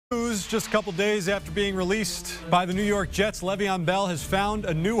news just a couple days after being released by the New York Jets. Le'Veon Bell has found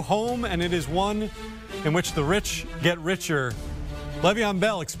a new home, and it is one in which the rich get richer. Le'Veon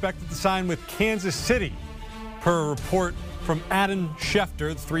Bell expected to sign with Kansas City, per a report from Adam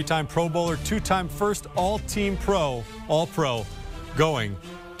Schefter, the three-time Pro Bowler, two-time first all-team All-Pro, going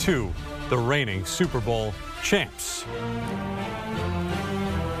to the reigning Super Bowl champs.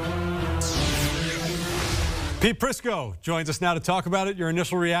 Pete Prisco joins us now to talk about it, your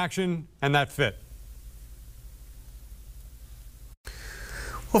initial reaction, and that fit.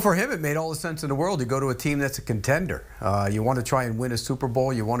 Well, for him, it made all the sense in the world to go to a team that's a contender. You want to try and win a Super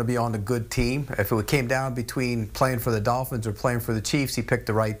Bowl. You want to be on a good team. If it came down between playing for the Dolphins or playing for the Chiefs, he picked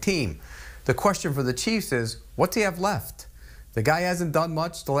the right team. The question for the Chiefs is, what's he have left? The guy hasn't done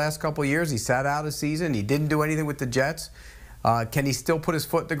much the last couple of years. He sat out a season. He didn't do anything with the Jets. Can he still put his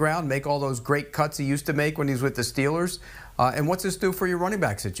foot in the ground, make all those great cuts he used to make when he was with the Steelers? And what's this do for your running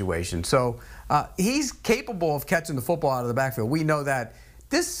back situation? So he's capable of catching the football out of the backfield. We know that.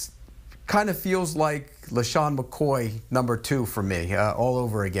 This kind of feels like LaShawn McCoy #2 for me all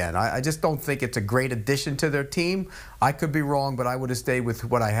over again. I just don't think it's a great addition to their team. I could be wrong, but I would have stayed with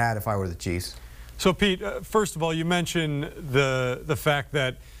what I had if I were the Chiefs. So, Pete, first of all, you mentioned the fact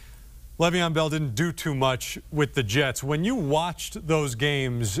that Le'Veon Bell didn't do too much with the Jets. When you watched those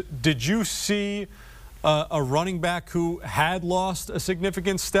games, did you see a running back who had lost a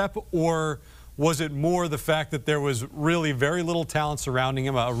significant step, or was it more the fact that there was really very little talent surrounding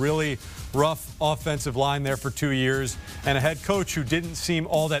him, a really rough offensive line there for 2 years, and a head coach who didn't seem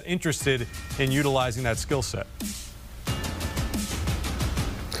all that interested in utilizing that skill set?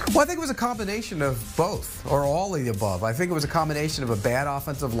 Well, I think it was a combination of both, or all of the above. I think it was a combination of a bad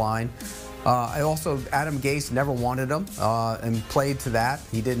offensive line. Adam Gase never wanted him and played to that.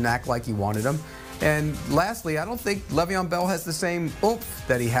 He didn't act like he wanted him. And lastly, I don't think Le'Veon Bell has the same oomph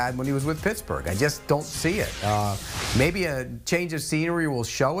that he had when he was with Pittsburgh. I just don't see it. Maybe a change of scenery will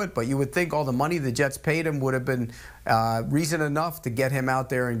show it, but you would think all the money the Jets paid him would have been reason enough to get him out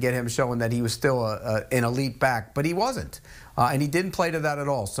there and get him showing that he was still an elite back. But he wasn't, and he didn't play to that at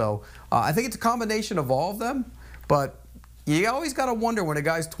all. So I think it's a combination of all of them, but you always got to wonder when a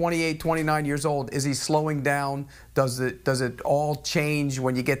guy's 28, 29 years old, is he slowing down? Does it all change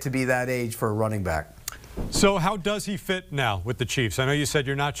when you get to be that age for a running back? So how does he fit now with the Chiefs? I know you said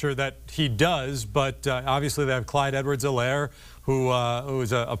you're not sure that he does, but obviously they have Clyde Edwards-Helaire, who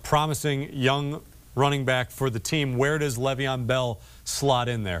is a promising young running back for the team. Where does Le'Veon Bell slot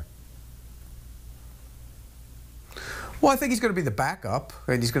in there? Well, I think he's going to be the backup,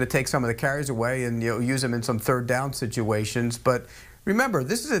 and he's going to take some of the carries away and use him in some third down situations. But remember,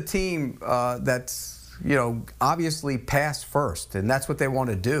 this is a team that's obviously pass first, and that's what they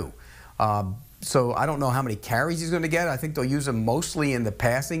want to do. So I don't know how many carries he's going to get. I think they'll use him mostly in the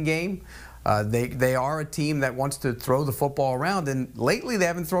passing game. They are a team that wants to throw the football around, and lately they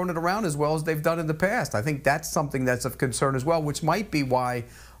haven't thrown it around as well as they've done in the past. I think that's something that's of concern as well, which might be why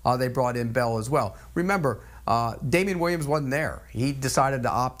they brought in Bell as well. Remember, Damian Williams wasn't there. He decided to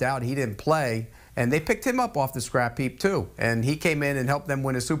opt out. He didn't play, and they picked him up off the scrap heap too. And he came in and helped them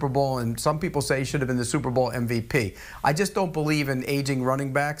win a Super Bowl, and some people say he should have been the Super Bowl MVP. I just don't believe in aging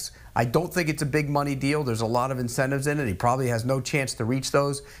running backs. I don't think it's a big money deal. There's a lot of incentives in it. He probably has no chance to reach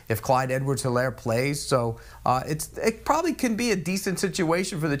those if Clyde Edwards-Helaire plays. So it probably can be a decent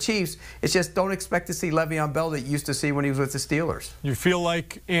situation for the Chiefs. It's just don't expect to see Le'Veon Bell that you used to see when he was with the Steelers. You feel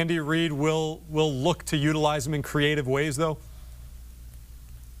like Andy Reid will look to utilize him in creative ways, though?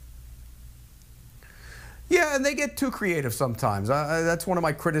 Yeah, and they get too creative sometimes. That's one of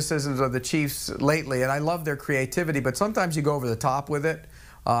my criticisms of the Chiefs lately, and I love their creativity, but sometimes you go over the top with it,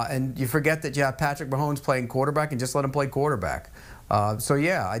 and you forget that you have Patrick Mahomes playing quarterback and just let him play quarterback. So,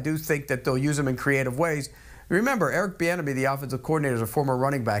 yeah, I do think that they'll use him in creative ways. Remember, Eric Bieniemy, the offensive coordinator, is a former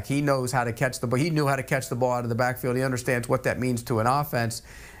running back. He knows how to catch the ball. He knew how to catch the ball out of the backfield. He understands what that means to an offense.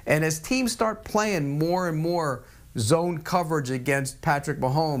 And as teams start playing more and more zone coverage against Patrick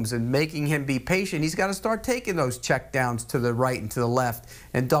Mahomes and making him be patient, he's got to start taking those check downs to the right and to the left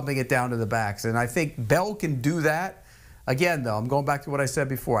and dumping it down to the backs. And I think Bell can do that. Again, though, I'm going back to what I said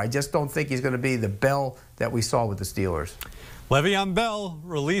before. I just don't think he's going to be the Bell that we saw with the Steelers. Le'Veon Bell,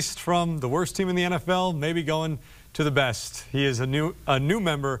 released from the worst team in the NFL, maybe going to the best. He is a new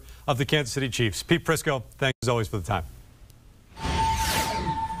member of the Kansas City Chiefs. Pete Prisco, thanks as always for the time.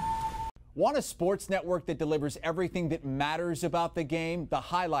 Want a sports network that delivers everything that matters about the game? The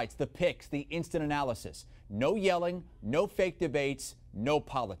highlights, the picks, the instant analysis. No yelling, no fake debates, no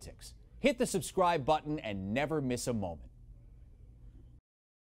politics. Hit the subscribe button and never miss a moment.